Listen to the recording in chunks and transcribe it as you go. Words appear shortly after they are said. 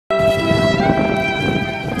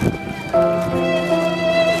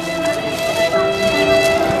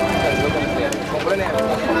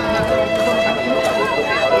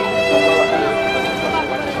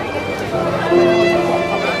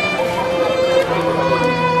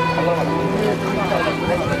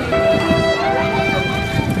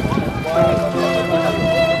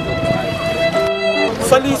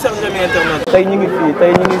Salut chers amis internet. tey ñu ngi fii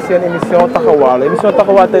tey ñu ngi seen émission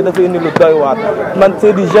taxawalou tey dafa indi lu doy waar man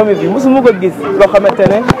c'est du jamais vu mosuma ko gis loo xamante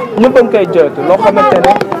ne ñëpp a ngi koy joytu loo xamante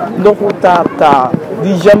ne ndoxu taa du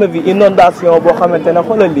jamais vu inondation boo xamante ne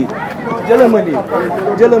xoolal lii jëlama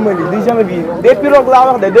lii du jamais vu des pirogues laa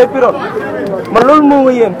wax de des pirogues man loolu moo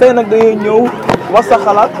ma yéem tey nag dañuy ñëw wax sa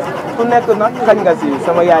xalaat ku nekk nag xañ nga si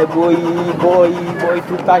sama yaay booy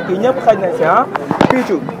tout tànk yi ñëpp xañ na si ah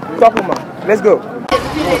Pichu topp ma let's go.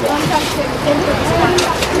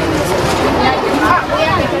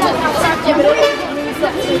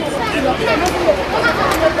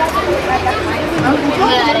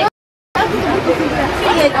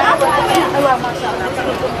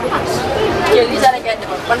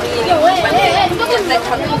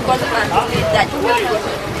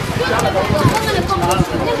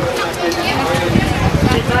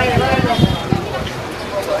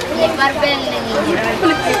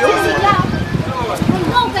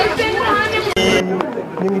 ñu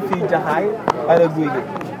ngi fii Jaxaay ara guy gi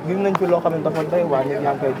gis nañ fi loo xam ne dafa doy waar nit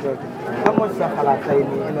yaa ngi koy jooytu lan moo ci sa xalaat tey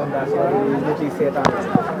nii inondation yi ñu ciy seetaan.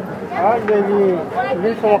 waaw léegi li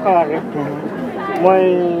sama xalaat rek mooy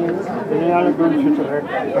dañu yàlla doon sutur rek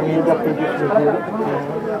dañuy def gis lu biir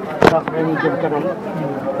ndax dañuy jëm kanam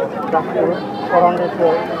ndax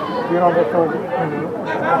inondation bi dafa xaw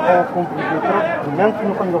a compliqué trop même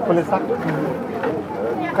suñu ko nga fële sax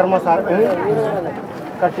Keur Massar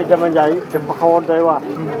quartier Dama Ndiaye dafa xaw a doy waar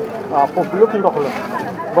waaw foofu lépp ndox la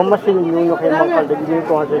ba machine yi ñu koy manqal dañu ñuy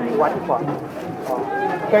commencé wàcc quoi waaw.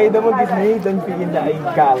 kay dama gis ni dañ fi indi ay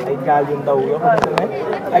gaal yu ndaw yoo xamante ne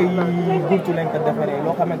ay gurtu lañ ko defaree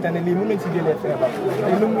loo xamante ne lii mën nañ si jëlee feebar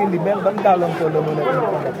tey lu mu indi benn ban gàllankoor la mën a indi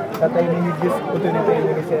te tey ñu ngi gis autorité yi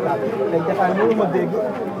ñu ngi seetaan tey Jaxaay mënu ma dégg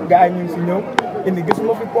gars yi ñu ngi si ñëw indi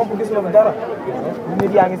gisuma fi pompe gisuma fi dara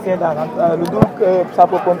nit yaa ngi seetaan lu dul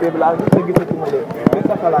sapeur pompier bi laa gis te gisatuma leen gën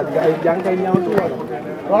sa xalaat gars yi yaa ngi koy ñaawtu wala.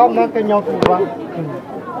 waaw maa ngi koy ñaawtu bu baax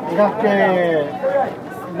ndaxte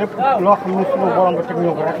lépp loo xam ne suñu borom ba teg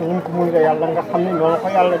ñu ko rek ñu ko mun nga yàlla nga xam ne noonu la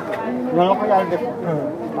ko yàlla def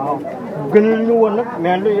waaw gën ñu woon nag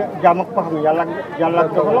mais lu jaam ak pax mi yàlla ak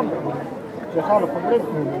dogalam c'est ça le problème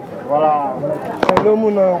voilà. loo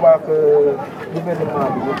mun a wax gouvernement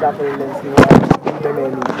bi ñu jàppale leen si waa ñu demee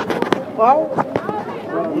nii. waaw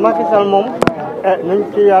Macky Sall moom nañ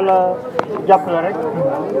ci yàlla jàppale rek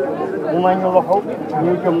mu may ñu loxo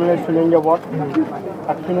ñu jëmale suñu njaboot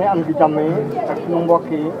ak suñu am di jàmm yi ak suñu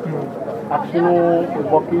mbokk yi ak suñu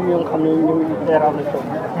mbokk yi nga xam ne ñu ngi teeral na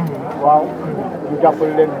waaw ñu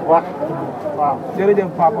jàppale leen bu baax waaw. jërëjëf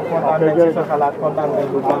papa kontaan nañ ci sa xalaat kontaan nañ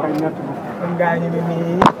bu baax. kon gars ñu ngi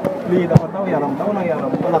nii lii dafa daw na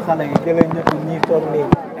yaram wala xale yi jëlee ñëpp ñii toog nii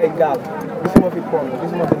ay gaal gisuma fi pont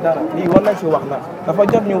gisuma fi dara lii war nañ si wax nag dafa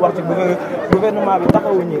jot ñu wax ci gouvernement bi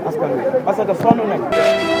taxawu ñi askan wi parce que sonn nañ.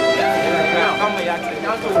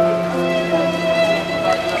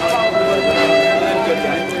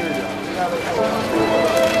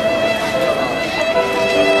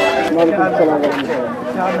 maaleykum salaam.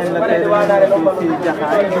 ñaan nañ la tey dañu fii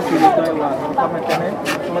Jaxaay gis lu doy waar loo xamante ne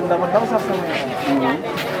man dama daw sax sama yaram.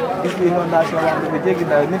 gis nga inondation wax dëgg jéggi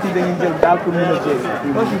daal nit yi dañuy jël daal pour mën a jéggi.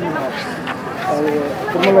 loolu si waaw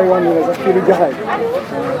pour ma lay wax nii rek sax fii di Jaxaay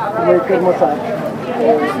mooy Keur Massar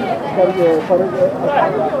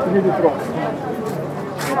unité 3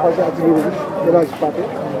 passé ak unité bi village Pathé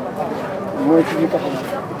mooy ci ñu taxaw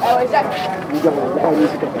ñu Jaxaay ñu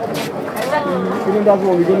si taxaw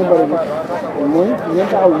inondation bi gën a bëri nag mooy ñeent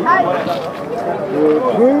taxaw yi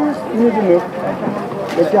unité 9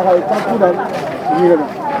 da Jaxaay partout daal ñu ngi def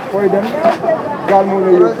fooy dem gaal moo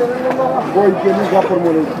lay yóbbu booy génn jàppor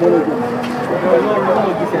moo lay génn. loolu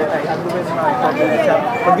la gisee tey ak gouvernement yi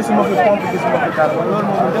te gisuma fi pompe gisuma fi dara man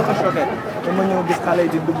loolu moom dafa choqué dama ñëw gis xale yi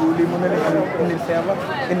di dugg li mën na leen indil feebar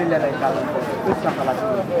indi leen ay gàllankoor tout sa xalaat.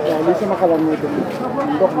 waaw li sama xalaat mooy dëgg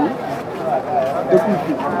ndox mi depuis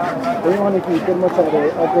fii dañoo wax ne fii Keur Massar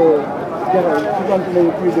ak Jaxaay sutante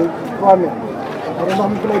nañu plus de 3 mètres parce que ndox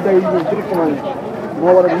mi fi lay day ñëw directement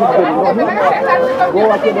moo waral nit génn ndox mi boo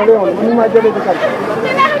wàccee da lay wax man maa jëlee ci kàr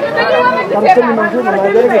parce que man suuf maa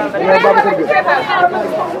jëlee damay baax kër gi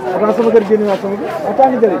avant sama kër génn naa sama kër autant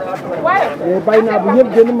que jëlee mais bàyyi naa bu ñëpp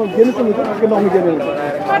génn ma génn sama kër parce que ndox mi génn na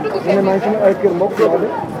ma ne maa ngi sama ay kër mbokk yoo xam ne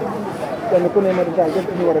kenn ku ne ma di taal jëm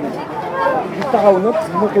fi ñu war a nekk di taxaw nag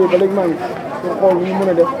bu ma xëyee ba léegi maa ngi pour xool lu ñu mën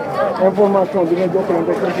a def information bi nga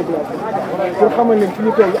jokkalante seen population pour xamal leen fi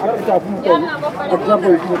ñu toll ak état fu mu toll ak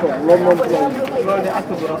jàppale fi ñu toll loolu moom loolu de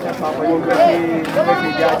acte bu rafet papa ñu ngi ci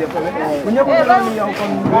jaajëfal bu ñëpp ñu ni yow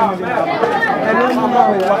kon gouvernement bi tam te loolu moom moo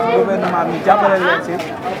koy wax gouvernement bi jàppale leen si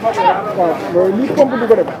waaw loolu lii pompe du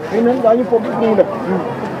ko def xëy na daañu pompe pour mu def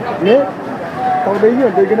mais taw day ñëw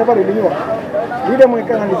day gën a bari li ñu wax lii de mooy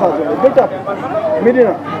canalisation bi Gueule Tapée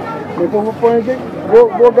Médina mais foofu point bi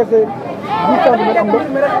boo gasee 10 centimètres am ndox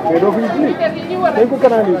mais doo fi ji dañ ko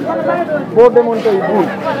canaliser boo demoon tey buul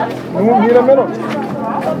nii la meloon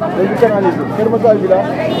dañ ko canaliser Keur Massar bi la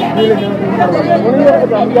nii la meloon mën nañu wax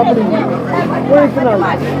état mu jàppale ñu point final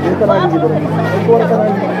dañ canaliser borom dañ ko war a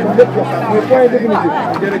canaliser comme lépp mais point définitif.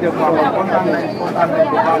 jërëjëf waaw kontaan nañ bu baax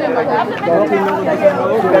donc ñoo ko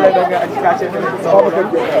gisandoo délégué ak quartier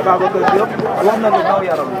Babacar Diop wax na lu daw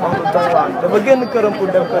yaram wax lu doy waar dafa génn këram pour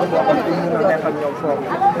dem kër moo xam ne mën a nekk ak ñoom foofu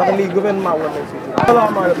ndax lii gouvernement war nañ si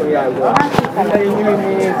salaamaaleykum yaay boobu tey ñu ngi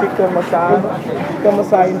nii si Keur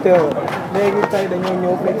Massar Inter léegi tey dañoo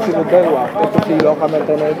ñëw fekk si lu doy waar fekk si loo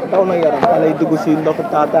xamante ne taw na yaram xale yi dugg si ndoxu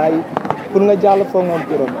taataay pour nga jàll foog nga am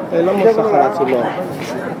juróom tey lan moo sa xalaat si loolu.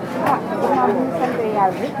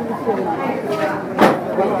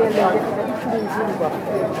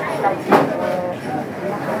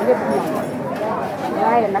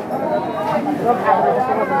 waaye nag doomu aadama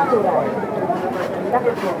dafa war a suuraay ndax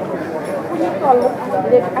fu ñu toll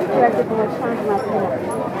léegi actualité bi mooy changement climatique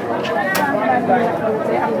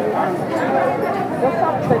day am lu am ba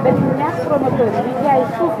sotti dañu ñaax promoteur yi jaay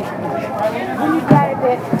suuf yi bu ñu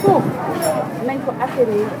jaayatee suuf nañ ko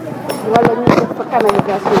assainir wala ñu def fa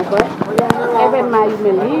canalisation ba événement yu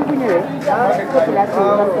mel nii bu ñëwee population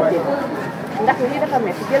bi mën ko dégg ndax lii dafa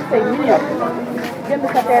métti jël say millions jënd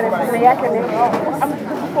sa terrain ne yaa ca nekk am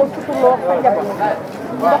dugg koo suturloo sa njaboot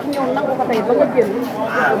ndox ñëw nangu ko tey ba nga génn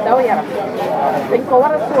daw yaram dañ ko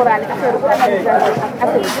war a sóoraale affaire canalisation ak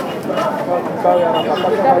assainissement. daw yaram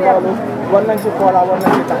parce que loolu war nañ si xoolaa war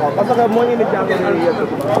nañ si taxaw parce que moo ngi ni jàng yooyu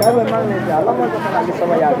yëpp yaa ngi maa ngi lay jaar lan moo ko xanaa gis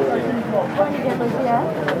sama yaay boobu.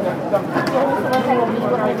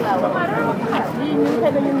 lii ñun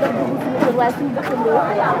xëy na ñun ndox dugg suñu kër waaye suñu dëkkandoo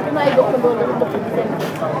suñu ay dëkkandoo la ndox bi seen kër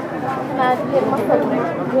xanaa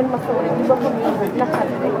yéen masawu rek ñu bokk naqar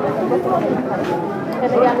rek bokk naqar te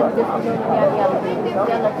ne yàlla di def ñooñu ñaan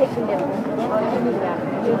yàlla tekki leen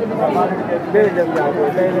jërëjëf yaay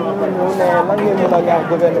boobu tey nag ñu ñëw ne lan ngeen mën a ñaax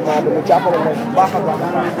gouvernement bi mu jàppale leen bu baax a baax.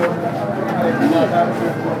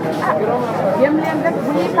 jéem leen rek bu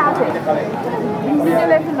ñuy paasee bu ñu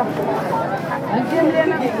jëlee fi ndox ñu jéem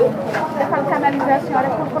leen a defal canalisation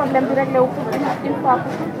rek pour problème bi réglé wu pour une fois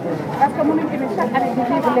parce que mënuñ tamit chaque année di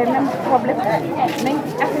vivre les mêmes problèmes nañ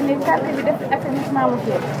assainir quartier bi def assainissement mu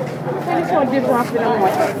jeex solution d'urgence bi nag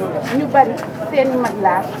mooy ñu bari seen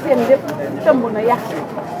matelas seen lépp tëmb na yàq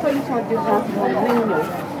solution d'urgence bi mooy nañ ñëw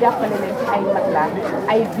jàppale leen ci ay matelas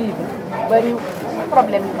ay vivre ba ñu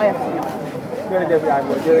problème yi oyof si ñoom. jërëjëf yaay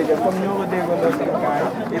booy jërëjëf comme ñoo ko déggandoo seen gars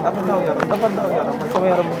yi dafa daw yaram man sama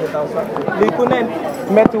yaram mu ngi daw sax lii ku ne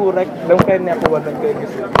méttiwul rek da nga koy nekk wala da nga koy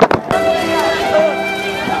gis.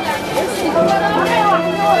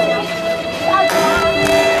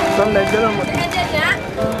 kon nag jëlal ma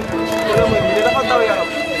lii dafa daw yaram.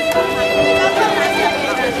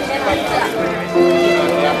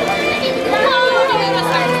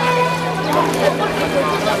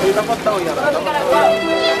 lii dafa daw yaram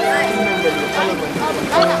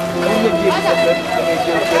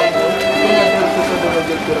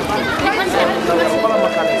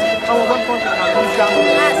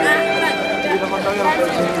dafa daw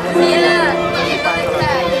yaram.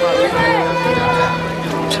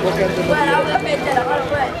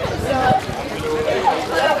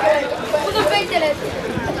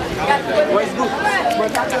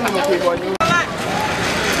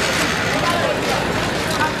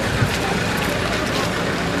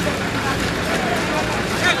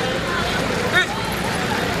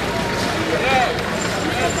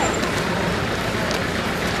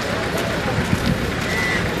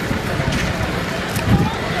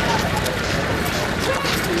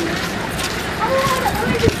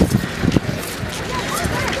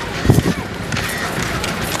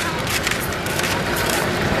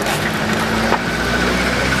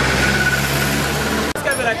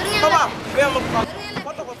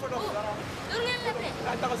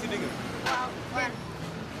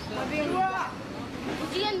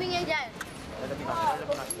 Jigéen bi ngeen jaay.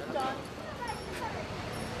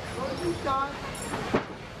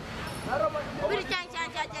 Biri cang cang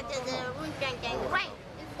cang cang cang buñ cang cang rey.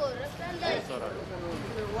 Il faut reprendre.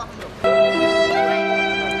 Wax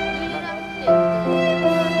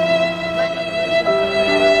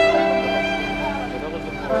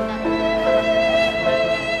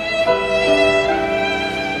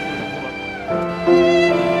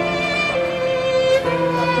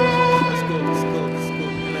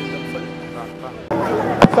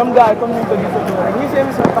sam comme gars yi comme ni ñu ko gisee rek ñi si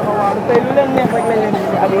émission taxawaalu tey lu leen neex rek lañ leen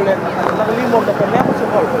di ak lu leen ndax lii moom dafa neexul si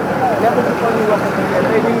xol neexul si xol ñu wax ko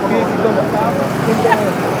tey ñu ngi fii si Keur Massar suñ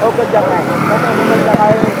demee oo ko jaxaay dafa bu ma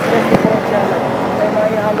jaxaay nekk ci frontière la tey maa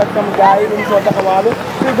ngi ànd ak sama gars yi émission taxawaalu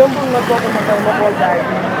si dem nga toog ma tey ma xool gars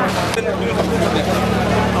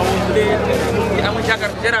yi amu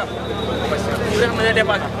jakar jarab sudah mana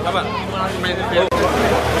dapat apa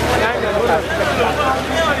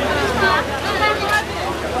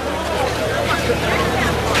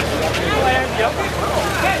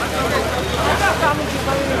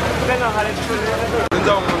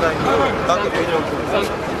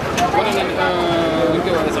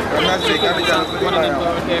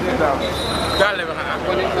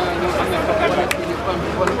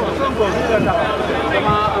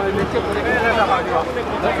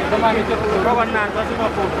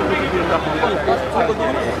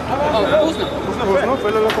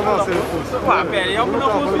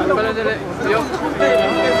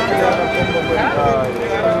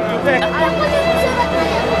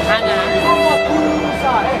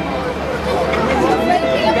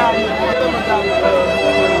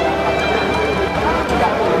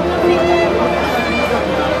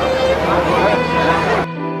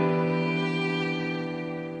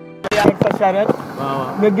charrette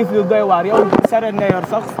nga gis lu doy waar yow charrette nga yor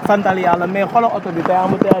sax santal yàlla mais xoolal oto bi tey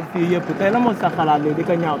amu teyaat fii yëpp tey la moo sax xalaat léegi di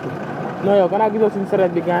ko ñaawtu non yow kanaa gisoo suñu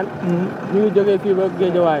charrette bi gaan ñu ngi jógee fii ba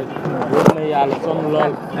Géejawaay wóor na yàlla sonn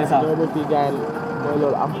lool ñoo ba fii gaan mooy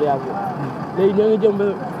loolu am péage léegi ñoo ngi jëm ba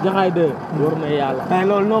Jaxaay 2 wóor na yàlla tey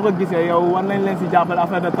loolu noo ko gisee yow war nañ leen si jàppale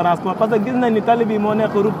affaire de transport parce que gis nañ ni tali bi moo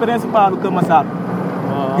nekk route principale Keur Massar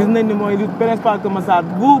gis nañ ni mooy route principale Keur Massar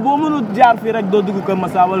boo mënul jaar fii rek doo dugg Keur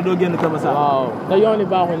Massar wala doo génn Keur Massar waaw te yoon yi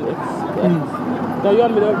baaxuñ te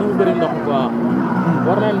yoon bi dafa bëri ndox quoi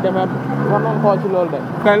war nañ xool ci loolu de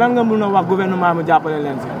tey lan nga mën a wax gouvernement mu jàppale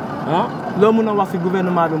leen si loo mën a wax si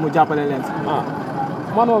gouvernement bi mu jàppale leen si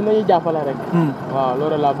man moom nañuy jàppale rek waaw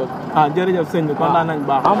loolu laa bëgg jërëjëf sëñ bi kontaan nañ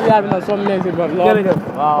baax am yaa bi nag som nañ si ba loolu jërëjëf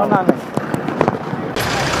kontaan nañ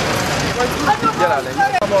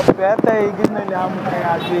père tey gis nañ ne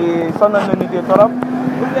embouteillage bi sonal na nit yi trop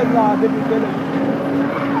bu léegi la depuis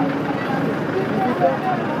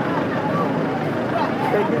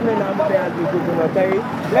tey gis nañ ne embouteillage bi dugg na tey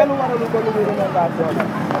lenn waralu ko lu muy inondation da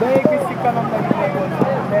ngay gis si kanam nag ñu nekkoon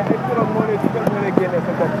mais ay turam moo lay dugal moo lay génne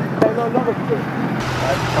sa bopp tey loolu loo ko gisee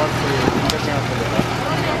je pense que c'est bien fait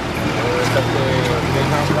parce que les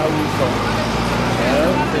gens là où ils sont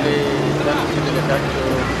c'est les entités de l'État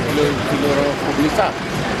qui leur ont fourni ça,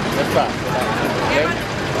 n'est-ce pas?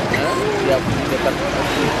 Il y a beaucoup de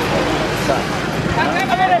ça.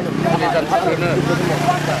 Les entrepreneurs,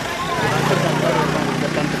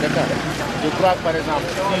 je crois que par exemple,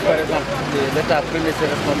 si par exemple l'État prenait ses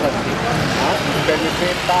responsabilités, ne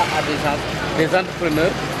permettrait pas à des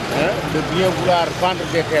entrepreneurs de bien vouloir vendre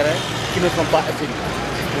des terrains qui ne sont pas assainis.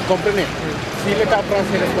 Vous comprenez? Si l'État prend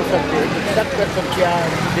ses responsabilités, chaque personne qui a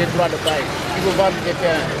des droits de bail, qui veut vendre des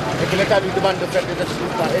terrains, et que l'État lui demande de faire des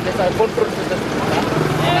assainissements et de faire contrôle de ces assainissements,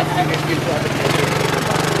 on a fait des films avec les gens.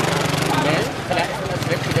 Mais c'est la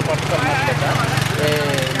SNSF qui dépend totalement de l'État,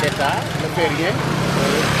 et l'État ne fait rien.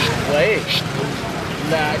 Vous voyez,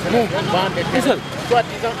 la SNSF vend des terrains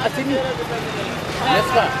soi-disant assainis,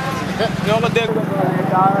 n'est-ce pas? L'État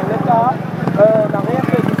n'a rien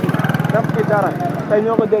fait ici. def ci dara tey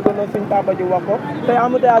ñoo ko déggoon ne suñ papa ji wax ko tey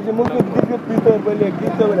embouteillage bi mu ngi fi 18 heures ba léegi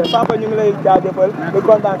 10 heures papa ñu ngi lay jaajëfal di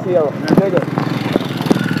kontaan si yow jërëjëf.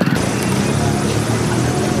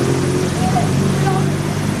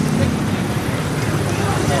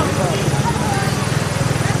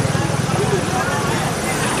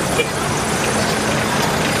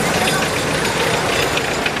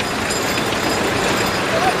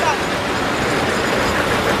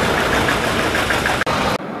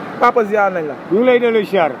 papa ziar nañ la. ñu ngi lay delloo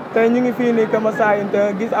ziar. tey ñu ngi fii nii Keur Massar te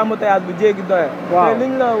gis embouteillage bu jéggi doye. waaw tey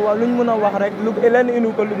liñ la wax luñ mën a wax rek lu lenn indi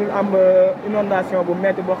ko lu dul am inondation bu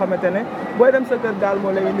metti boo xamante ne booy dem sa kër gaal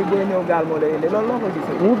moo lay indi booy ñëw gaal moo lay indi loolu loo ko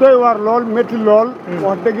gisee. mu doy war lool métti lool.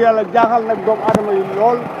 wax dëgg yàlla jaaxal nag doomu aadama yi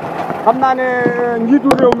lool. xam naa ne njiitu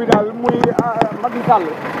réew mi daal muy Macky Sall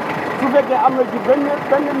su fekkee am na ci benn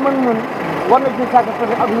mën-mën war na ci sàkk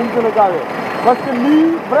ak nu mu gën a gaawee parce que lii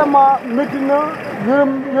vraiment métti na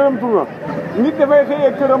yërëm tur na nit dafay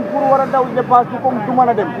xëyee këram pour war a daw dépasse bi comme du mën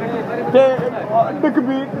a dem te dëkk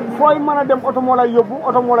bi fooy mën a dem oto moo lay yóbbu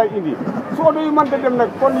oto moo lay indi su oto yi mënta dem nag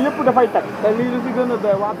kon yëpp dafay tag te lii lu si gën a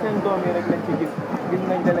doy waa seen doom yi rek lañ ci gis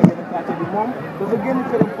nañ délégué de quartier bi moom dafa génn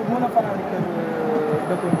këram pour mën a fanaan kër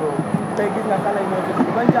dëkkandoo tey gis na xale yi ñoo ci dugg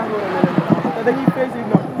ban jàngoro la leen te dañuy fay si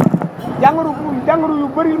ndox jàngoro yu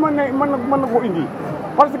bëri mën na ko indi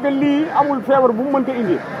parce que lii amul feebar bu mu mënta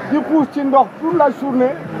indi di xuus ci ndox toute la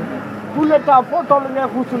journée tout le temps foo toll ngay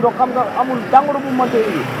xuus ci ndox xam nga amul jàngoro bu mu mënta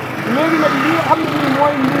indi léegi nag li nga xam ne nii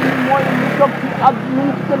mooy mbir mi mooy lu jóg ci ak nu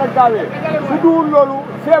mu ci gën a gaawee su duwul loolu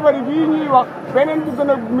feebar bii ñuy wax beneen bu gën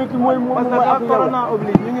a métti mooy parce que dafa corona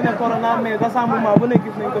oblige ñu ngi ne corona mais rassemblement bu ne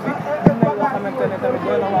gis nañ ko fi gis nañ loo xamante ne tamit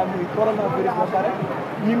doy na waa muy coronavirus ba pare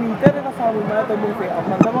ñu ngi tere rassemblement te mu ngi koy am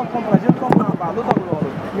man dama comprendre je ne comprends pas lu tax loolu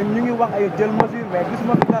ñun ñu ngi wax ay jël mesure mais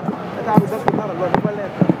gisuma fi dara état bi def dara loolu dafa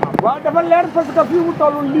leer waaw dafa leer parce que fii mu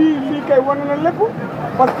toll lii kay wane na lépp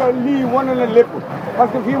parce que lii wane na lépp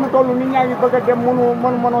parce que fii mu toll nit ñaa ngi bëgg a dem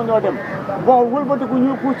mënoo ñoo dem bon wëlbatiku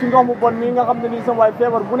ñuy xuus ci ndox mu bon nii nga xam ne nii sa waay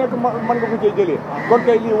feebar bu nekk mën nga ko cee jëlee kon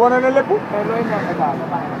kay lii wane na lépp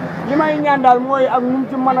li may ñaan daal mooy ak nu mu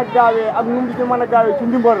ci mën a gaawee ak nu mu ci mën a gaawee ci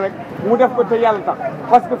ndimbal rek mu def ko te yàlla tax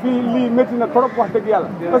parce que fii lii métti na trop wax dëgg yàlla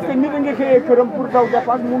parce que nit a ngi xëyee këram pour daw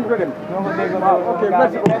dépense mu ngi dem waaw ok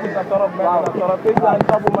merci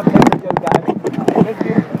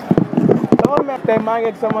tey maa ngi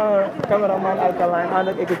ak sama caméraman alkaline ànd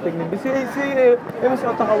ak équipe technique bi si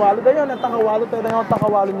émission taxawaalu dañoo ne taxawaalu tey dañoo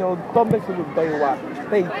taxawaalu ñëw tombé si lu doy waar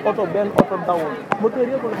tey benn oto dawul moteur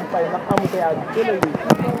yëpp la ñu fay ndax embouteillage bi jëlee yi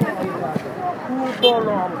tout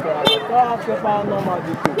tooloo embouteillage ça c'est pas normal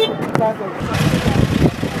du tout ça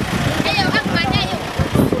c'est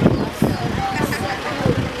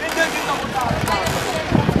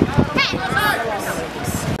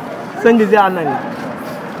sëñ bi ziar nañu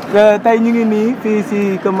tey ñu ngi nii fii si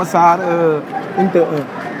Keur Massar unité 1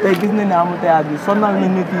 tey gis nañ ne embouteillage bi sonal na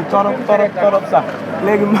nit yi torop sax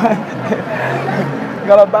léegi ma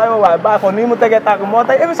ngelaw bàyyi ma waaye bàyyi ko nii mu tegee tàgg moo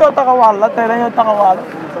tey émission taxawaal la tey dañoo taxawaal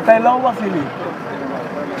tey loo wax si lii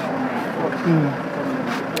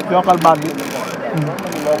yokkal baat bi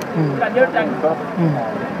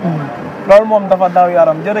loolu moom dafa daw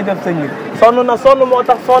yaram jërëjëf sëñ bi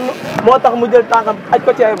sonn moo tax mu jël tànkam aj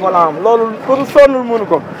ko ci ay volant am loolu pour sonnul mënu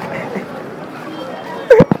ko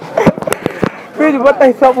fii ba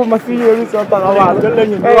tey sopp ma si émission taxawaalu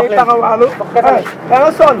taxawaalu da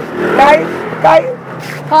nga sonn kaay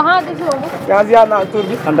yaa ziar naa tur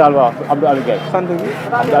bi sant Alba Abdou Aliou Guèye sant bi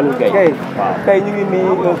Abdou Aliou Guèye waaw tey ñu ngi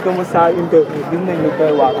nii Keur Massar unité gis nañ ñu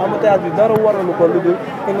koy waar embouteillage bi dara waralu ko lu dul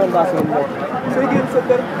inondation bi sooy génn sa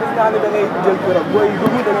kër gis naa ne da ngay jël këram booy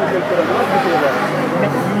dugg da ngay jël këram lan gisee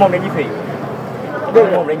loolu moom dañuy fay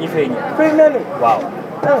dégg moom dañuy fay ñi fay na ni waaw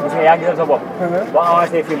gis nga yaa gisal sa bopp boo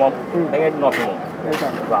avancé fii moom da ngay noppi moom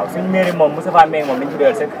waaw suñu mairie moom Moussa Fall meeg moom dañu ci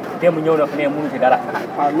doyal sëkk démb ñëw na fi ne mënu ci dara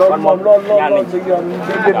loolu du yoon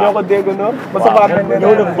ñoo ko dégg noonu Moussa Fall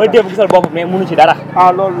ñëw na ba démb gisal bopp mais mënu ci dara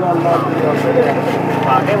loolu du yoon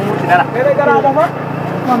waaw démb mënu ci dara mais garaaw dafa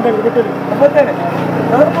dafa tëne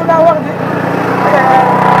dafa ko daa wax di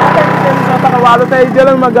émission taxawaalu tey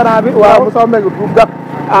jëlal ma garaaw bi waaw Moussa Mbengue bu gàtt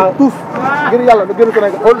tous ngir yàlla na gën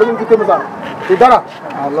Sénégal xool dañu ci Keur Massar du dara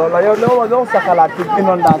loolu la yow loo sa xalaat ci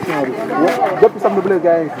inondation bi depuis samedi ba léegi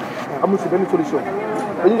gars yi ngi fi amuñu si benn solution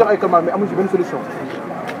dañuy jox ay calmants mais amuñu si benn solution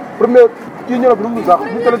premier kii ñëw bi lu mu sax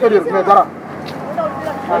ñu teel a tëddee mais dara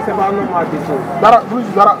c'est pas normal du tout dara duñu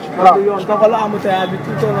si dara voilà yoon dafa la embouteillage bi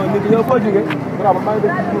tout tono nit yow foo jógee vraiment maa ngi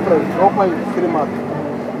def ci suuf rek doo fay climat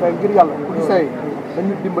mais ngir yàlla ku ci say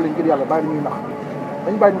dañu dimbali ngir yàlla bàyyi ñuy nax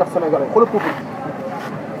dañu bàyyi ndax Sénégalais xoolal peuple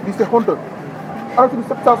bi c'est honteux alors que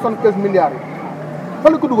 775 milliards yi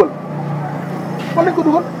fan lañ ko dugal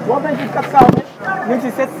wax nañ ci 400 ñu ngi ci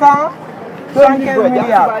 775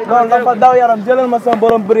 milliards loolu dafa daw yaram jëlal ma sama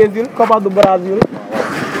borom Brésil Copa du Brésil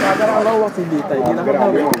waaw dara loo wax si lii tey jii dafa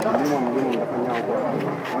daw lii moom dafa ñaaw quoi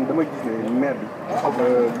man dama gis ne maire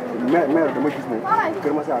bi maire dama gis ne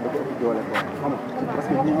Keur Massar dafa ëpp doole quoi xam nga parce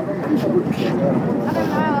que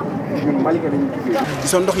ñun Malika lañuy jugee ci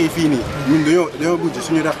sa ndox yi fii nii ñun dañoo bëgg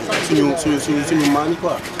suñu rax suñu maan yi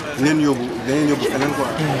quoi dañu leen yóbbu feneen quoi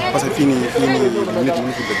parce que fii nii nit ñi ko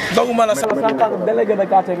dëgg doguma la sama sànq délégué de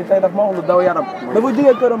quartier bi tey daf ma wax lu daw yaram dafa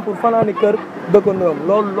jógee këram pour fanaani kër dëkkandoom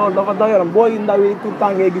loolu dafa daw yaram booy ndaw yi tout le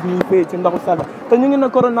temps ngay gis ñuy fay ci ndoxu sedd te ñu ngi ne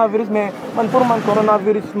coronavirus mais pour man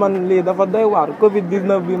coronavirus man lii dafa doy waar covid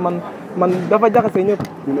 19 bi man dafa jaxase ñëpp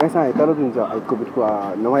ñun instant yi talatuñu sax ay covid quoi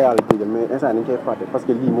na ma yàlla jégal mais instant dañ koy fàtte parce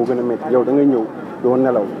que lii moo gën a métti yow da ngay ñëw doo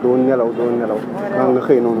nelaw nga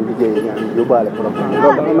xëy noonu liggéey ñaan yóbbaale problème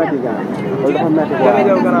loolu dafa métti gaan loolu dafa métti quoi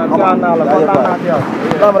jërëjëf grand ziar naa la kontaan naa ci yow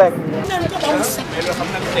doom rek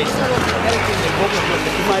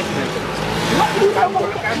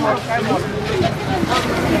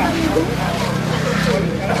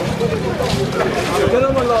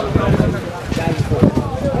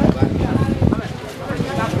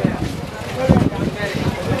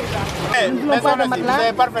mais Nous ne voulons pas de matelas. vous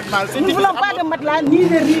avez parfaitement. Nous ne voulons pas de matelas, ni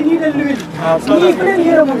de riz, ni de l'huile. Ni de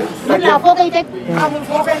l'huile. Matelas, faut qu'il y ait.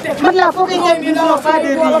 Matelas, faut qu'il y ait. Nous ne voulons pas de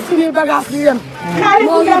riz. Suñu bagage bi yem.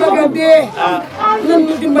 Moo ngi bëgg a dee. Ñun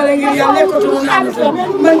ñu dimbale ngir yàlla nekkatu naa ne ko.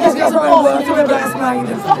 Man gis nga sama bopp sama bagage maa ngi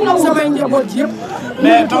dem. Samay njaboot yëpp.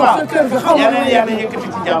 mais Touba yàlla yàlla yëkkati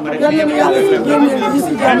ci jàmm rek. yàlla génne ñi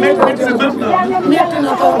si jàmm metti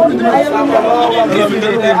na ko.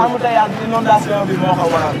 inondation bi moo ko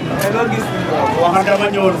waral. mais loolu gis wax dama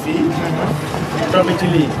ñëwoon fii tombé ci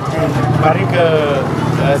lii. parce que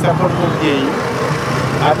sapeurs-pompiers yi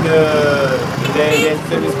ak les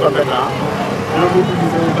services compétents ñoo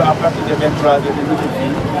mobilisé wu ba à partir de 23 heures de midi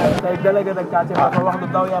fii. tey délégué de quartier dafa wax lu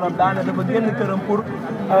daw yaram daane dafa génn këram pour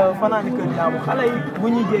fanaani kër jaamu xale yi bu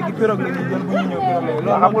ñuy jéggi pirogue la ñuy jël bu ñuy ñëw pirogue la ñuy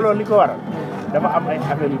loolu xam nga loolu li ko waral dafa am ay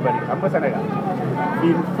affaire yu bëri xam nga Sénégal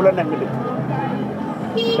fii fu la nekk nga dëkk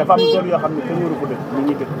dafa am zone yoo xam ne kenn waru ko dëkk nit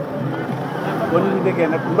ñi dëkk boo nit ñi dëkkee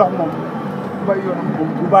nag ndox moom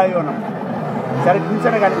bu bàyyi yoonam c'est-à-dire ñun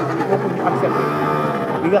Sénégal yi il faut que ñu accepté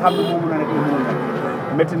li nga xam ne moo mën a nekk mënul nekk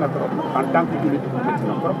métti na trop en tant que jullit métti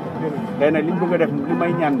na trop léegi nag li ñu bëgg a def li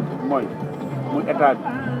may ñaan mooy muy état bi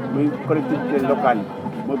muy collectivité locale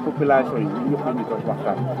yi mooy population yi ñu ñëpp ñu toog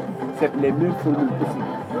waxtaan c'est les mêmes formules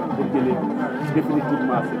possibles pour jëlee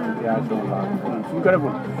définitivement cette situation là suñ ko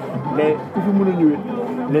defoon les ku fi mën a ñëwee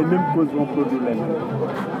les mêmes causes vont produire les mêmes.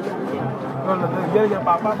 loolu la jërëjëf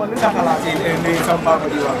papa li nga xalaat ci li sama papa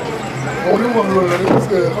di wax. bon li mu wax loolu la rek parce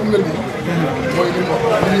que xam nga lii. mooy li mu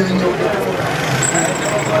wax nit ñi ñëw dëkk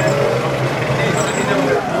fa.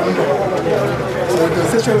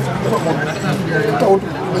 sécheresse bi dafa amoon tawut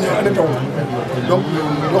dañuy année tawut donc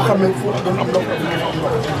loo xam ne foofu doon am ndox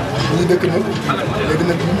ñu dëkk nag léegi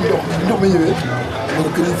nag ndox ma ñëwee loolu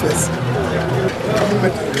kër yi fees xam nga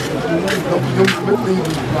métti donc ñoom métti nañu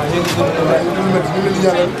dund waaye ñu métti ñu leen di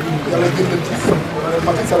ñaanal yàlla gën leen ci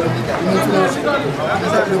Macky Sall ñu financé ñu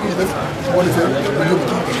jàppale ko ñu def boo defee ñu yóbbu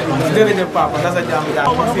ci jërëjëf papa na sa jàmm daal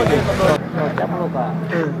ma fi dégg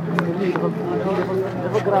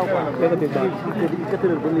dafa garaaw quoi. dëgg la dëgg la depuis 4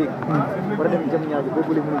 heures ba léegi. war a dem jëm ñaar bi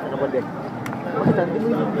boobu léegi mënuñ fexe ba dégg. Macky Sall li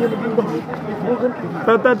muy yéen di ndox mi moo gën.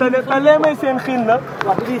 te lee may seen xiin la.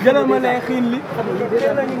 jëlal ma lee xiin li.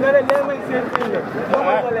 xëy na ñu nga ne lee may seen xiin la. boo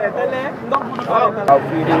ma ko lee te lee ndox bu du ko lee. waaw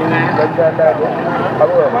fii nii dañ koy nawet xam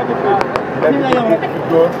nga. nekk ci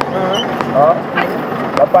góor. ah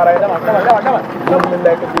ba pare ñoom ñu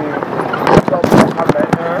nekk ci zone bi nga xam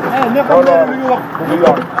ne. looloo du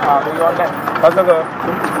yoon. waaw du yoon nekk parce que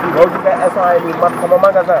boo gisee instant yii man sama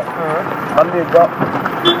magasin. man mii ba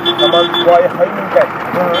sama booy xëy ñu teg.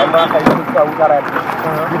 man maa xëy ci kaw garab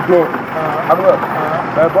di dóor. xam nga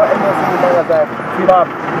mais boo eggee suñu magasin ciment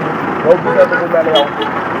bi boo gisee ni mu mel yow.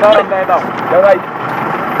 dara ngay daw da ngay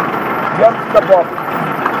jëm sa bopp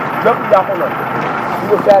lépp yàqu na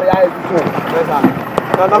suñu fer yaa ngi ci suuf.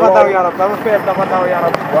 dafa daw yaram dafa feeb dafa daw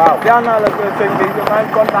yaram. waaw jaa naa la sëñ bi maa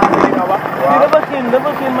ngi kontaan li nga wax. waaw dafa xiin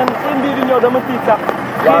man xiin bii di ñëw dama tiit sax.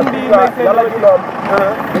 xiin bii may seen yàlla ci loolu.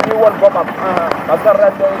 dañuy won boppam. parce que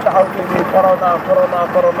ren day taxaw ci nii corona.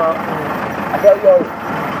 affaire yooyu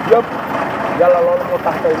yëpp yàlla loolu moo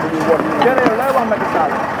tax tey bu ñuy won. jërëjëf lay wax Macky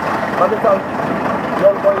Sall. Macky Sall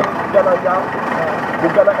loolu mooy gën a ñaaw. bu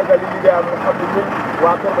gën a eggali liggéeyam nga xam ne ñun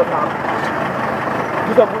waa Keur Massar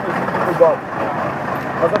gisaguñu si jiwu boobu.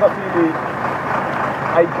 parce que fii nii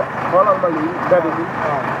ay xoolal ma lii mbedd bi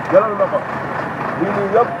jëlal ma ko lii nii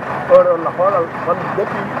yëpp heure la xoolal man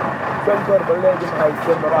depuis 5 heures ba léegi ay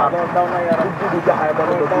Keur Massar daw na yaram di jaxaay ba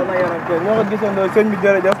daw na yaram kay ñoo ko gisandoo sëñ bi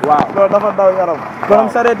jërëjëf. waaw loolu dafa daw yaram. borom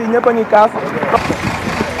sareet yi ñëpp a ngi kaas.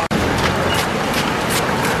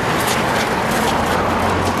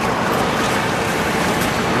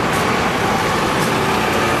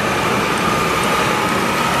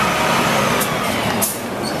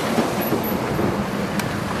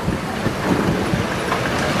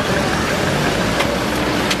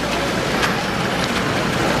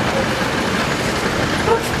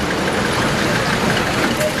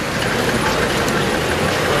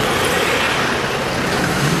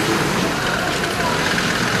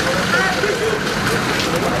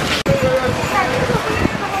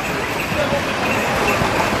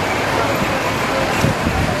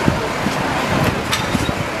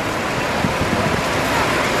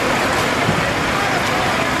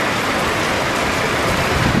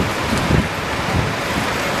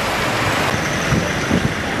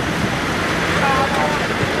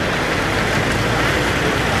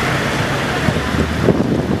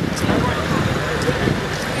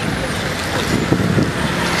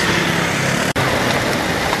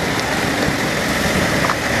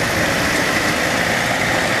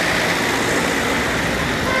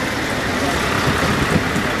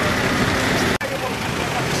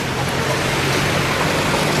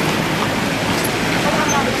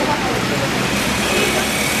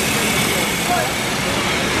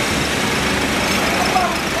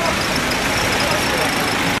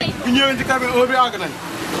 tamit heure bi àgg nañ.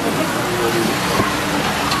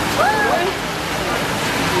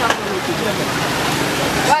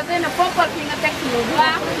 waaw Zeyna foppal fi nga teg ñu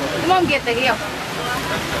waaw moom gerte gi yow.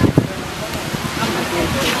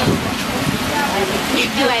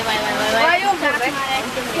 waay yow moom rek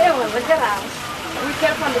teewul ba jaraaw. ñu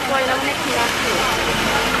kër fan sooy la mu nekk ci naaf si.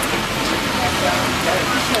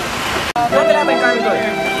 Nanti lah main kami tu.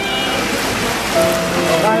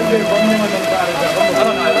 Kain deh, kamu ni mana nak ada?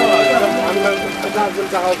 Kamu anda nak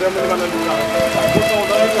cakap dia mana nak cakap? Aku tahu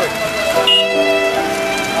dah itu.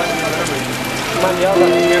 Mana ya?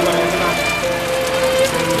 Mana?